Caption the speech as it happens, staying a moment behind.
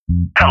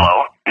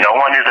Hello, no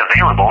one is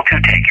available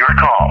to take your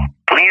call.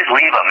 Please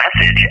leave a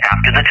message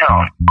after the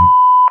tone.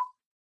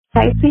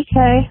 Hey,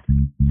 TK.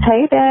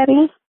 Hey,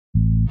 Daddy.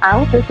 I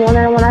was just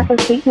wondering when I can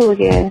see you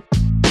again.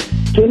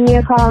 Give me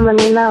a call and let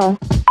me know.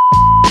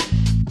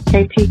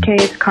 Hey,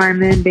 TK, it's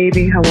Carmen,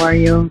 baby. How are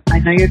you? I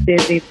know you're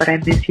busy, but I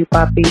miss you,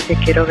 papi. Te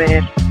quiero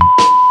ver.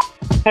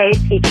 Hey,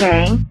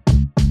 TK.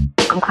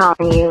 I'm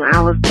calling you.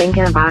 I was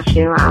thinking about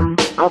you. I'm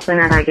hoping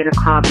that I get a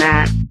call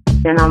back.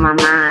 Been on my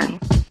mind.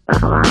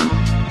 So,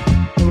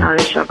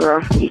 it's your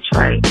girl from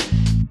Detroit.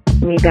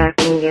 Me back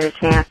when you get a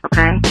chance,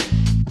 okay?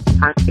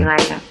 Talk to you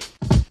later.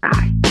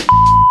 Bye.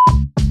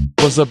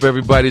 What's up,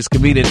 everybody? It's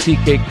comedian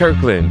TK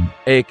Kirkland,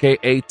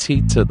 a.k.a.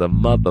 T to the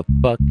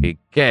motherfucking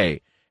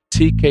K.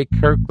 TK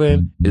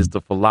Kirkland is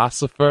the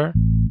philosopher.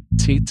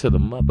 T to the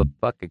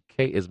motherfucking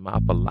K is my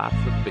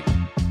philosophy.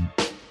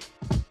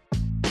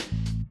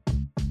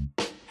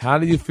 How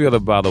do you feel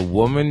about a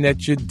woman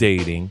that you're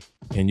dating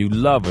and you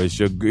love her? It's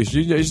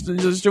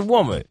your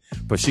woman,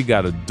 but she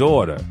got a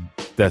daughter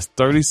that's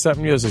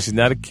 30-something years old. She's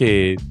not a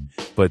kid,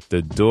 but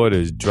the daughter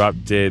is drop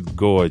dead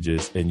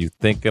gorgeous, and you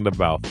thinking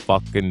about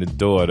fucking the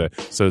daughter.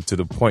 So to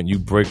the point you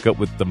break up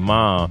with the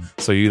mom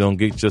so you don't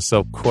get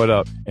yourself caught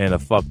up in a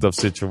fucked up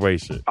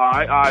situation. All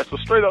right. So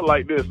straight up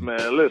like this,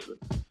 man. Listen,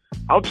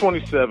 I'm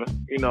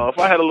 27. If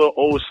I had a little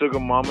old sugar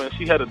mama and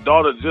she had a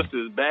daughter just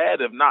as bad,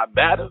 if not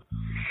badder,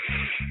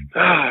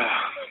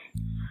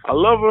 I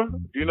love her,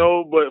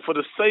 but for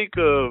the sake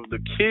of the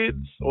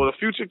kids or the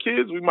future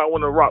kids, we might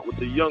want to rock with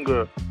the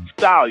younger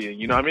stallion,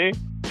 you know what I mean?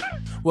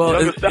 Well,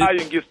 younger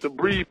stallion gets to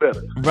breathe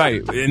better.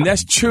 Right, and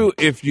that's true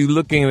if you're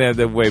looking at it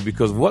that way,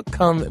 because what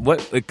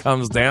it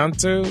comes down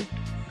to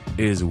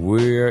is,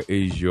 where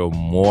is your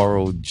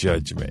moral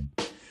judgment?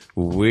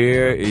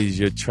 Where is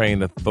your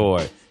train of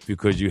thought?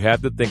 Because you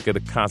have to think of the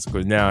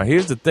consequence. Now,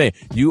 here's the thing.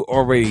 You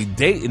already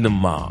dating the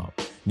mom.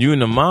 You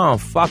and the mom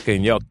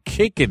fucking, y'all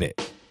kicking it.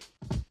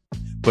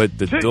 But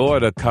the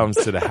daughter comes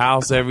to the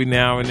house every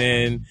now and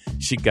then.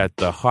 She got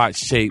the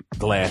heart-shaped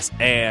glass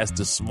ass,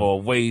 the small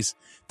waist,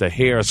 the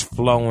hair is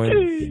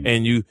flowing.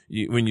 And you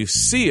when you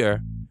see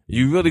her,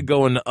 you really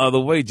go in the other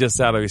way just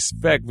out of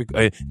respect.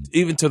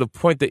 Even to the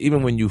point that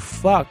even when you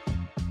fuck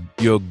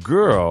your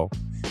girl,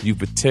 you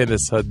pretend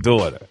it's her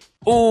daughter.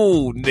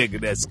 Ooh,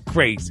 nigga, that's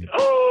crazy.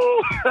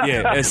 Ooh.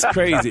 Yeah, that's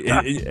crazy.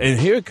 And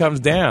here it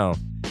comes down.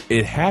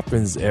 It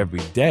happens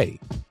every day.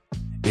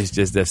 It's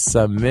just that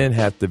some men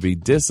have to be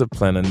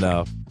disciplined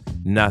enough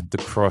not to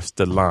cross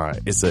the line.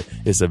 It's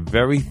a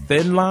very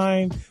thin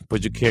line,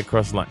 but you can't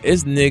cross the line.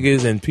 It's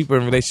niggas and people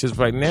in relationships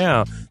right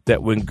now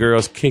that when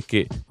girls kick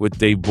it with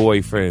their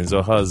boyfriends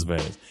or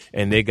husbands,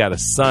 and they got a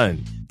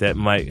son that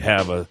might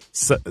have a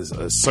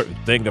certain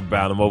thing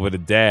about him over the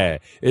dad.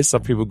 It's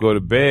some people go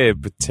to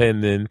bed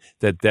pretending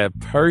that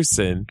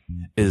person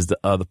is the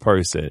other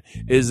person.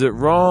 Is it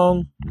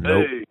wrong?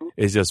 Nope. Hey.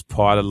 It's just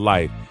part of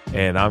life.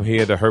 And I'm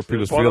here to hurt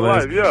people's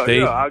feelings.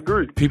 Yeah, I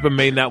agree. People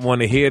may not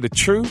want to hear the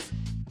truth,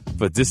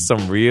 but this is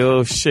some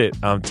real shit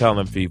I'm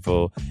telling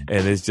people,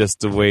 and it's just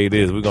the way it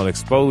is. We're going to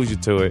expose you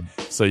to it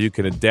so you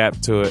can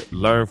adapt to it,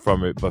 learn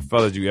from it. But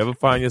fellas, you ever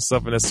find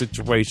yourself in a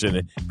situation,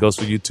 it goes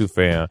for you too,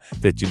 fam,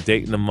 that you're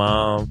dating the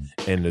mom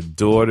and the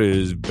daughter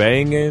is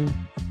banging?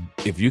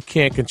 If you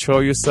can't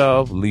control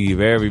yourself, leave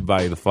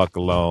everybody the fuck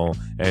alone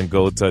and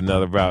go to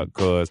another route,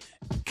 because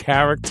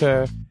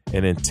character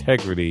and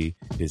integrity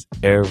is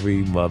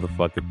every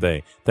motherfucking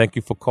thing. Thank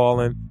you for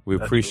calling. We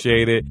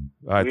appreciate it.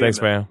 All right, thanks,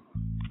 fam.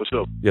 What's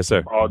up? Yes,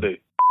 sir. All day.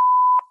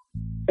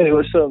 Hey,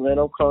 what's up, man?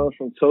 I'm calling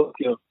from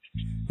Tokyo.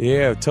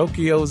 Yeah,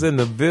 Tokyo's in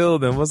the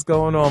building. What's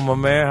going on, my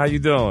man? How you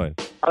doing?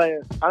 I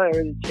didn't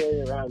really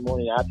carry around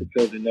morning after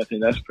pills or nothing.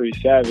 That's pretty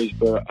savage.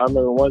 But I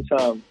remember one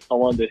time I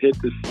wanted to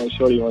hit this one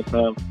shorty one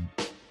time,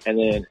 and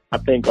then I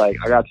think I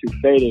got too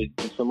faded,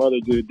 and some other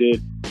dude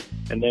did.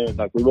 And then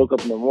we woke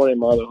up in the morning,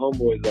 my other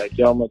homeboy was like,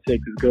 "Yo, I'm gonna take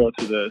this girl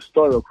to the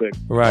store real quick."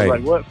 Right. I was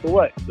like, "What? For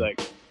what?" He's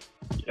like,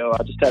 "Yo,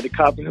 I just had to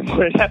cop in the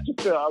morning after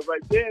pill." I was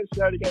like, "Damn,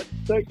 shawty got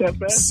to take that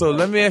fast." So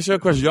let me ask you a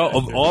question.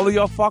 All of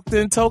y'all fucked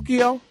in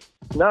Tokyo?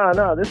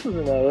 Nah, this was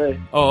in LA.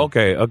 Oh,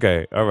 okay,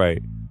 all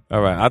right.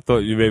 I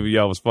thought maybe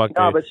y'all was fucking.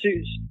 Nah, but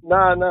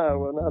well,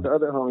 no, the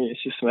other homie,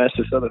 she smashed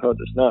this other hoe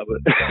just now,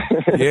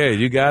 but. Yeah,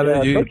 you got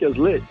it. Yeah, Tokyo's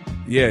lit.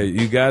 Yeah,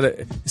 you got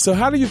it. So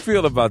how do you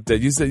feel about that?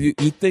 You said you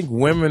think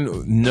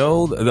women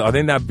know, are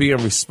they not being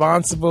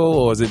responsible,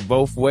 or is it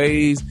both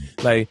ways?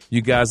 Like,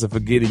 you guys are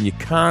forgetting your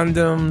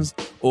condoms,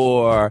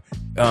 or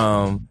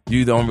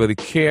you don't really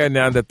care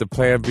now that the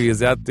plan B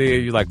is out there?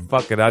 You're like,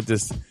 fuck it, I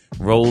just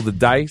roll the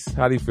dice.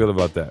 How do you feel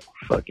about that?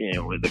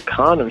 Fucking with the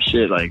condom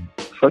shit,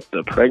 fuck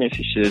the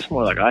pregnancy shit. It's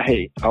more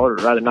I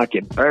would rather not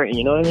get burnt,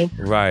 you know what I mean?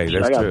 Right, that's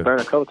true. I got true.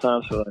 burnt a couple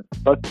times, so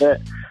fuck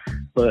that.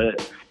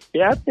 But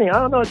yeah, I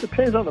don't know, it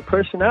depends on the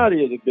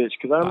personality of the bitch,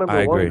 because I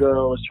remember one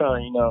girl was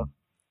trying to,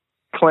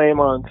 claim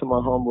on to my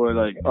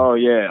homeboy, oh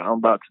yeah, I'm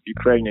about to be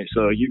pregnant,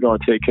 so you gonna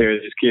take care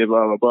of this kid,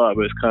 blah, blah, blah.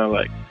 But it's kind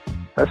of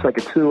that's a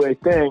two-way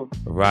thing.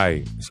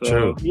 Right, it's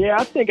true. Yeah,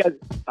 I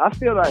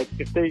feel like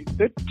if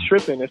they're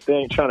tripping if they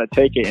ain't trying to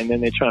take it, and then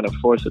they're trying to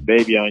force a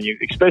baby on you,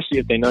 especially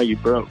if they know you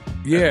broke.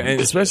 Yeah, and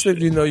especially if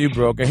you know you're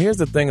broke. And here's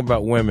the thing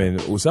about women.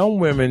 Some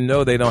women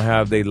know they don't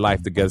have their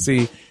life together.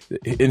 See,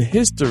 in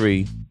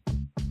history,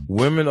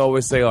 women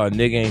always say, oh, a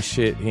nigga ain't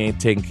shit. He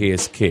ain't taking care of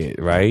his kid,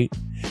 right?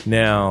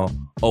 Now,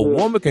 a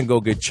woman can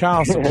go get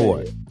child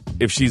support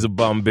if she's a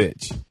bum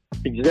bitch.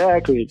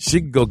 Exactly.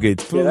 She can go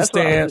get food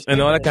stamps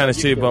and all that kind of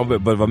shit. But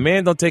if a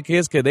man don't take care of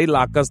his kid, they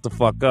lock us the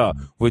fuck up,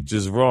 which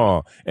is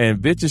wrong. And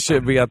bitches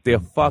should be out there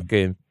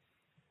fucking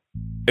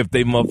if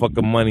they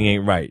motherfucking money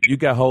ain't right. You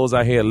got hoes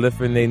out here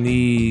lifting their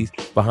knees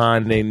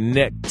behind their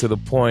neck to the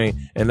point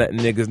and letting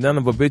niggas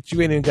none but bitch,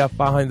 you ain't even got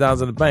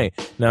 $500 in the bank.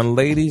 Now,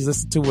 ladies,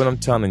 listen to what I'm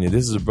telling you.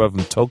 This is a brother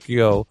from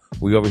Tokyo.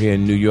 We over here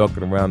in New York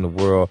and around the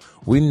world.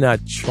 We're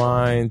not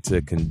trying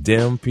to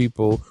condemn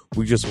people.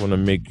 We just want to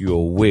make you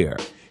aware.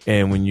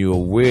 And when you're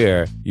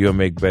aware, you'll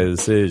make better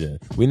decisions.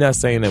 We're not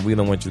saying that we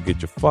don't want you to get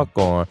your fuck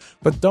on,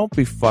 but don't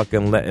be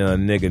fucking letting a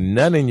nigga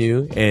nut in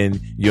you and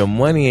your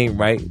money ain't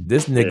right.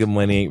 This nigga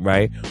money ain't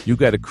right. You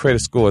got a credit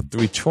score of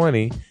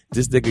 320.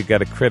 This nigga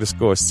got a credit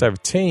score of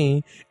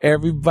 17.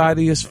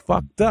 Everybody is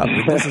fucked up.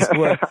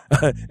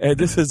 And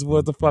this is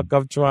what the fuck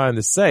I'm trying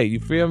to say.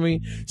 You feel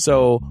me?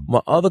 So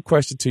my other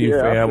question to you,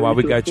 fam, while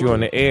we got you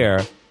on the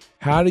air,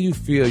 how do you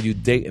feel you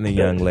dating a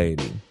young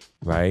lady,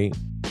 right?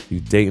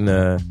 You dating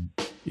a...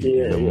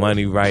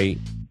 money right,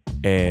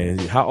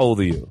 and how old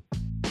are you?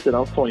 Shit,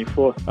 I'm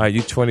 24. All right,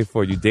 you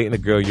 24. You dating a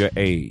girl your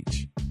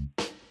age,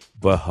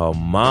 but her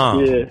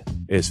mom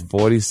is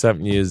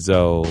 40-something years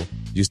old.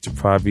 Used to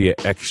probably be an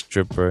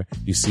ex-stripper.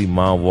 You see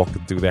mom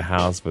walking through the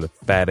house with a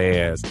fat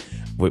ass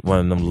with one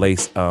of them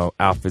lace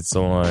outfits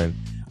on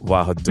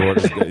while her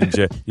daughter's in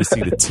jail. You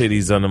see the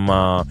titties on the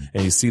mom,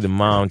 and you see the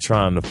mom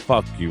trying to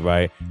fuck you,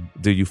 right?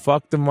 Do you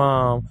fuck the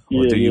mom,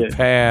 or do you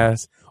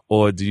pass?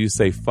 Or do you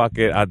say, fuck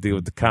it, I'll deal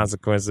with the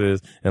consequences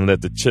and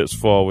let the chips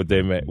fall where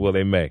they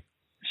may?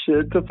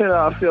 Shit, depending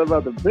on how I feel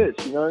about the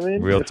bitch, you know what I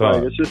mean? Real talk.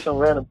 Like, it's just some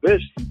random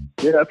bitch.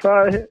 Yeah, I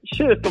probably hit.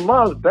 Shit, if the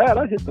mom's bad,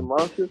 I hit the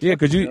mom. Yeah,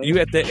 because you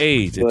at the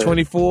age. At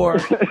 24,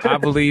 I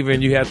believe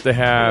in you have to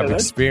have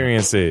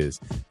experiences.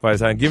 By the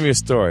time, give me a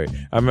story.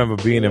 I remember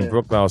being in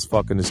Brooklyn, I was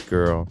fucking this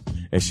girl,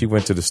 and she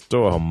went to the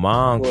store. Her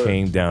mom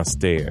came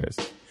downstairs.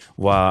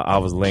 While I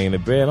was laying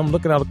in bed, I'm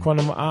looking out the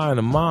corner of my eye, and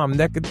the mom,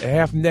 naked,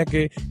 half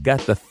naked, got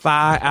the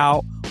thigh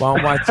out while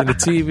I'm watching the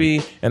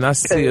TV, and I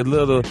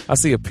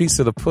see a piece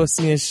of the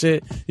pussy and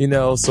shit, you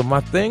know. So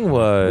my thing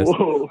was,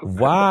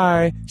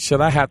 why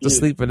should I have to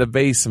sleep in the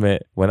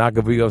basement when I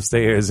could be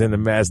upstairs in the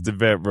master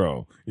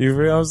bedroom? You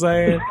feel what I'm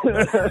saying?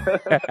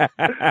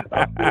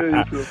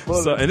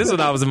 So, and this is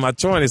when I was in my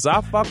 20s, so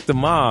I fucked the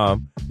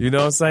mom. You know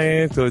what I'm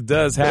saying? So it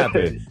does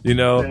happen, you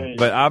know.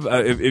 But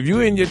if you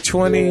in your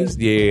 20s,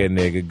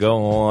 nigga, go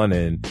on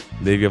and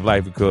live your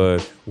life,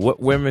 because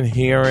what women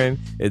hearing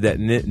is that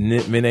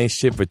men ain't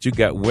shit, but you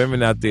got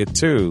women out there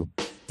too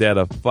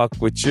that'll fuck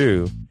with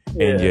you,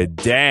 and your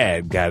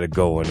dad got it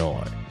going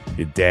on.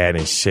 Your dad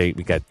in shape,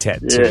 he got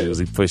tattoos,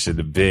 he pushing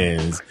the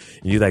bins.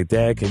 And you like,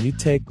 Dad, can you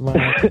take my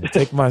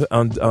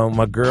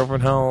my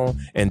girlfriend home?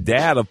 And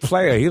Dad a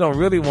player, he don't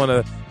really want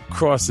to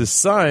cross his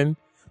son.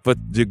 But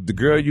the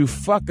girl you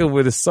fucking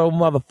with is so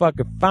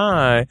motherfucking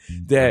fine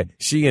that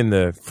she in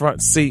the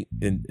front seat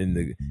and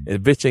the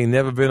bitch ain't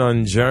never been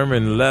on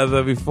German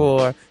leather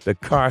before. The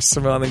car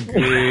smelling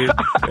good.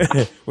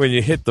 When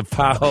you hit the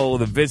pothole,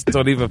 the bitch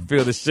don't even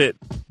feel the shit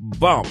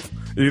bump.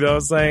 You know what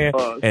I'm saying?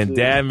 And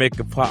Dad make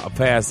a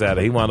pass at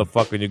her. He want to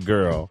fuck with your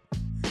girl.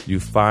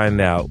 You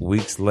find out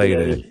weeks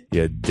later,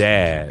 your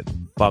dad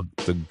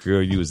fucked the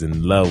girl you was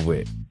in love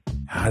with.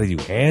 How do you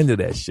handle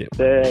that shit?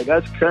 Dang,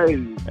 that's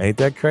crazy. Ain't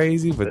that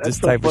crazy? But this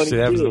type of shit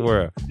happens in the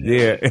world.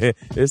 Yeah,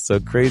 it's the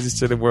craziest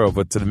shit in the world.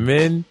 But to the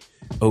men,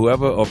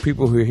 whoever, or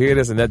people who hear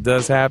this and that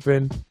does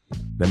happen,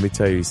 let me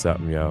tell you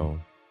something, yo.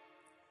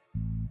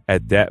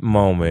 At that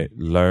moment,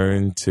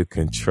 learn to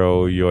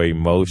control your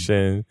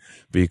emotion,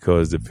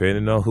 because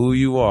depending on who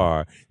you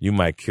are, you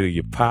might kill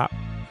your pop.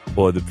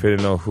 Or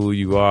depending on who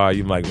you are,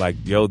 you might like,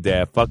 yo,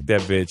 Dad, fuck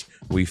that bitch.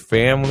 We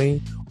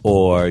family.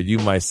 Or you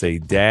might say,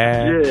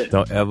 Dad,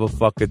 don't ever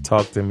fucking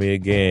talk to me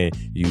again,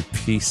 you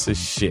piece of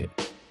shit.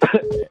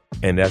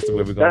 And that's the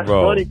way we're going to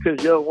roll. That's funny,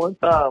 because, yo, one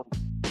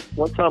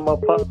time my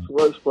pops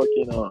was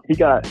fucking,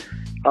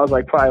 I was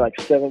like probably like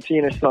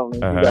 17 or something.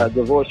 He got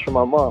divorced from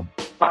my mom.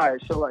 All right,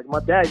 so like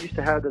my dad used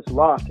to have this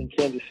loft in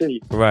Kansas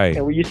City. Right.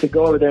 And we used to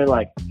go over there and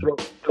like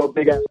throw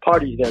big ass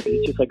parties there, because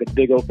it's just like a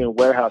big open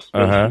warehouse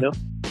space, you know?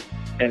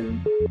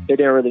 And they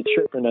didn't really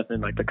trip or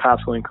nothing, like the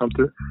cops wouldn't come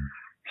through.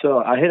 So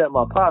I hit up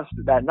my pops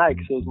that night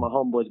because it was my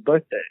homeboy's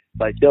birthday.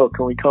 Like, yo,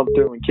 can we come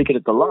through and kick it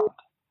at the loft?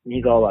 And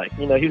he's all like,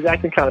 you know, he was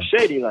acting kind of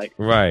shady, like,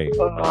 right.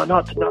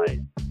 Not tonight.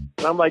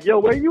 And I'm like, yo,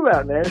 where you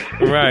at, man?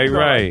 Right.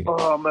 Like,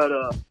 I'm at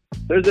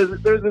there's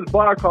this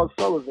bar called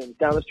Sullivan's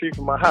down the street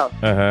from my house.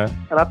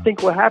 And I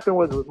think what happened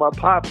was my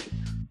pops,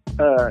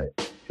 because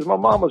my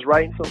mom was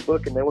writing some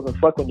book and they wasn't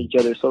fucking with each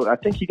other. So I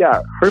think he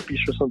got herpes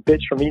for some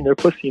bitch from eating their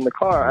pussy in the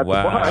car at the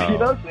bar. You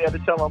know, so he had to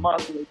tell my mom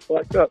to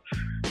fuck up.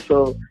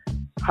 So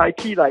high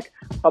key, like,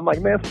 I'm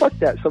like, man, fuck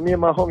that. So me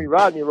and my homie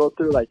Rodney rode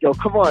through, like, yo,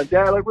 come on,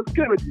 Dad, like, what's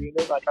good with you? And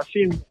then, like, I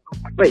see him,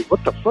 I'm like, wait,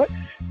 what the fuck?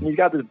 And he's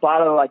got this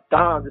bottle of, like,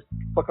 Dom just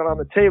fucking on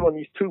the table and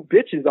these two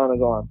bitches on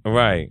his arm.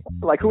 Right.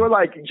 Like, who are,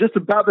 like, just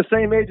about the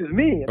same age as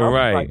me. And I was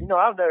right. like, you know,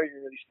 I've never even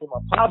really seen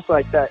my pops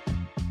like that.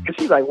 Because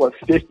he's, like, what,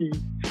 50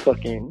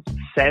 fucking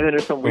 7 or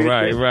some weird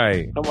Right, shit.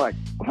 right. I'm like,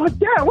 oh,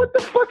 Dad, what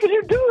the fuck are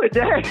you doing,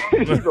 Dad?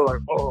 He's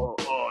like, oh,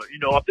 you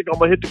know, I think I'm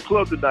going to hit the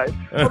club tonight.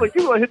 I'm like,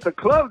 you going to hit the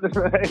club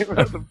tonight?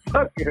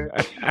 Motherfucker.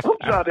 I'm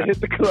trying to hit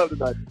the club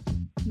tonight.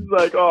 He's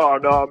like, oh,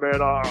 no, man,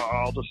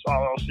 I'll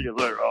see you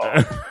later.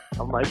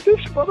 I'm like, this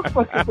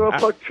motherfucker's going to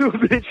fuck 2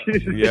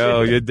 bitches.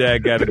 Yo, your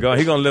dad got to go.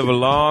 He going to live a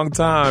long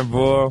time,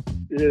 boy.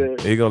 Yeah.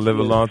 He going to live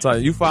a long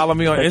time. You follow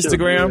me on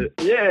Instagram?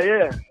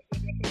 Yeah.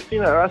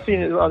 I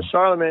seen it on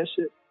Charlamagne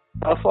shit.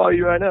 I'll follow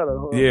you right now,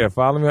 though. Yeah,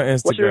 follow me on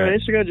Instagram. What's your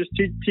Instagram? Just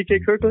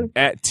TK Kirkland?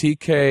 At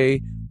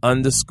TK_Kirkland.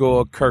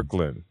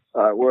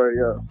 All right, word,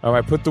 yeah. All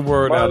right, put the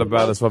word out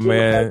about us, my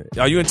man.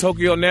 Are you in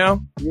Tokyo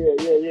now? Yeah.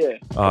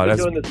 I'm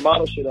doing this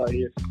model shit out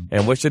here.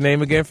 And what's your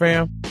name again,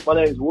 fam? My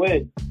name's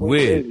Wid.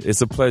 Wid.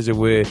 It's a pleasure,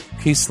 Wid.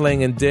 Keep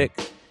slinging dick.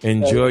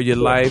 Enjoy your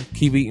life.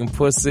 Keep eating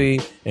pussy.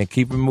 And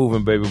keep it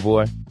moving, baby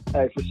boy.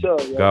 Hey, for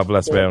sure. Yo. God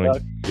bless, family.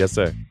 Dog. Yes,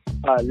 sir.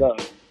 All right,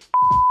 love.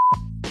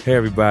 Hey,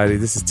 everybody.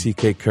 This is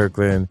TK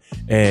Kirkland.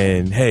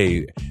 And,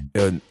 hey,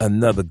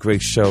 another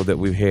great show that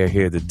we've had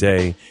here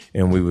today.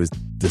 And we was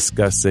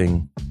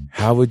discussing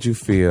how would you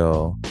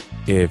feel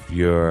if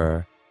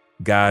you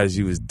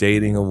was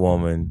dating a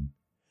woman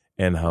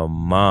and her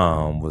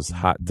mom was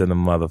hot than a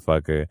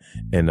motherfucker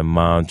and the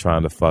mom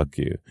trying to fuck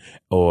you.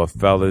 Or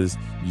fellas,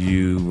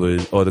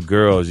 or the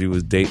girls, you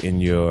was dating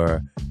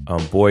your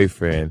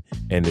boyfriend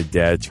and the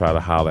dad try to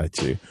holler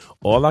at you.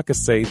 All I can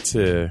say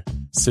to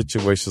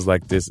situations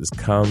like this is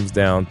comes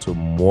down to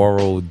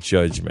moral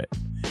judgment.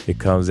 It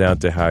comes down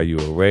to how you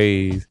were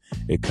raised.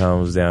 It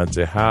comes down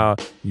to how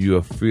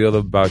you feel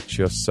about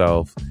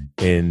yourself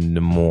in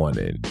the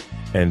morning.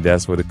 And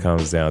that's what it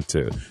comes down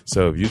to.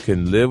 So if you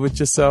can live with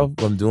yourself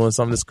from doing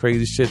some of this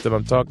crazy shit that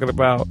I'm talking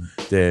about,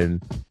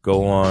 then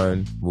go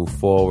on, move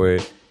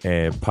forward,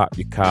 and pop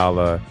your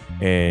collar,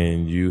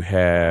 and you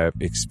have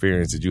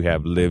experiences, you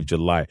have lived your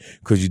life.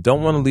 Because you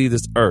don't want to leave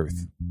this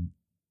earth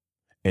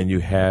and you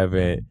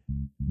haven't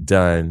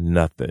done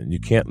nothing. You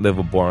can't live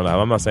a boring life.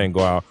 I'm not saying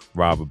go out,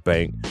 rob a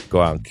bank, go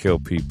out and kill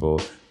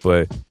people,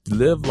 but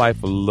live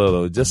life a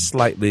little, just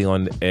slightly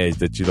on the edge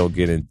that you don't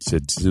get into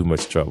too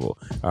much trouble.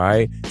 All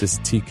right? This is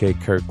TK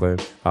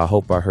Kirkland. I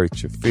hope I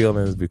hurt your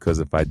feelings, because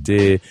if I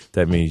did,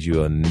 that means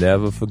you'll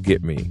never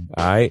forget me.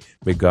 All right?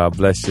 May God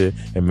bless you,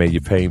 and may your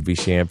pain be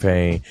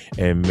champagne,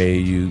 and may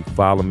you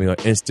follow me on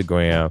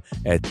Instagram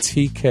at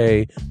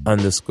TK_Kirkland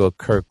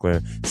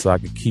so I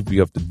can keep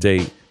you up to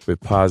date with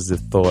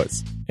positive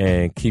thoughts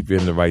and keep you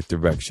in the right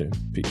direction.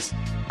 Peace.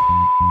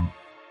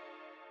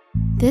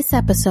 This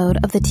episode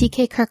of the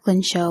TK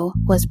Kirkland Show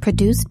was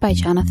produced by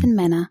Jonathan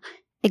Mena,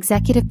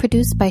 executive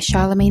produced by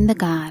Charlamagne the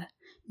God,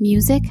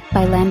 music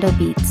by Lando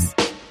Beats.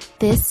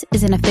 This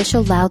is an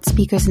official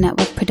Loudspeakers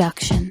Network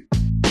production.